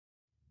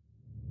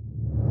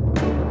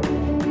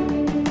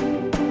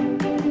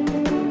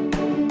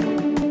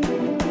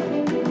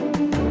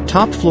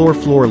TopFloor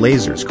floor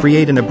lasers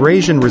create an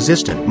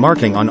abrasion-resistant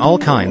marking on all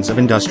kinds of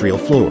industrial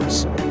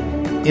floors.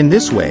 In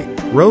this way,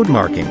 road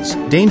markings,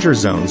 danger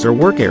zones or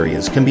work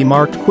areas can be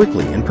marked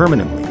quickly and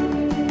permanently.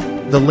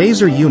 The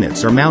laser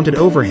units are mounted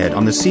overhead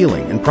on the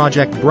ceiling and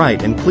project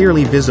bright and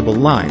clearly visible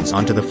lines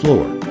onto the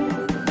floor.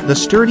 The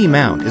sturdy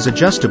mount is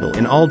adjustable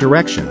in all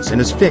directions and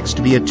is fixed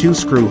via 2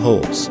 screw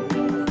holes.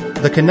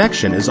 The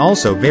connection is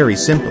also very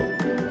simple.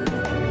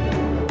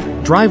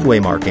 Driveway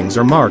markings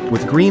are marked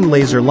with green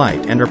laser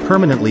light and are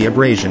permanently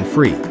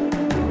abrasion-free.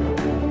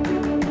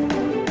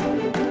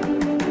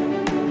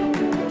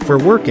 For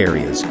work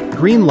areas,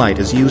 green light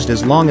is used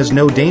as long as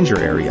no danger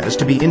area is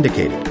to be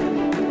indicated.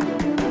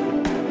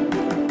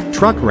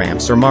 Truck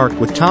ramps are marked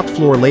with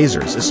TopFloor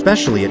lasers,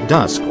 especially at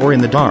dusk or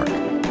in the dark.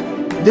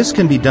 This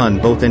can be done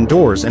both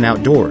indoors and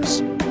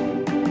outdoors.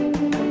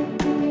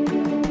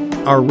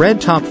 Our red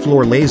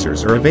TopFloor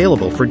lasers are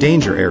available for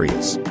danger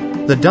areas.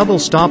 The double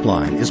stop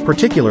line is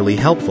particularly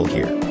helpful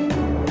here.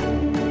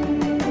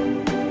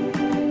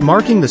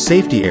 Marking the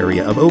safety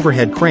area of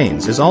overhead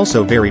cranes is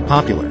also very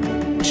popular.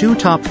 2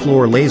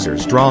 TopFloor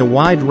lasers draw a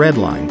wide red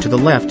line to the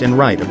left and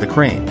right of the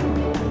crane.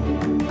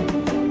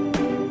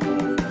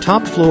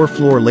 TopFloor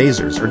floor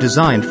lasers are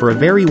designed for a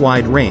very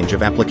wide range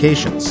of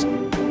applications.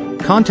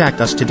 Contact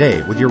us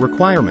today with your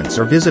requirements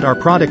or visit our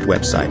product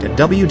website at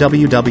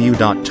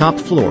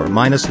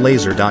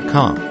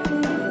www.topfloor-laser.com.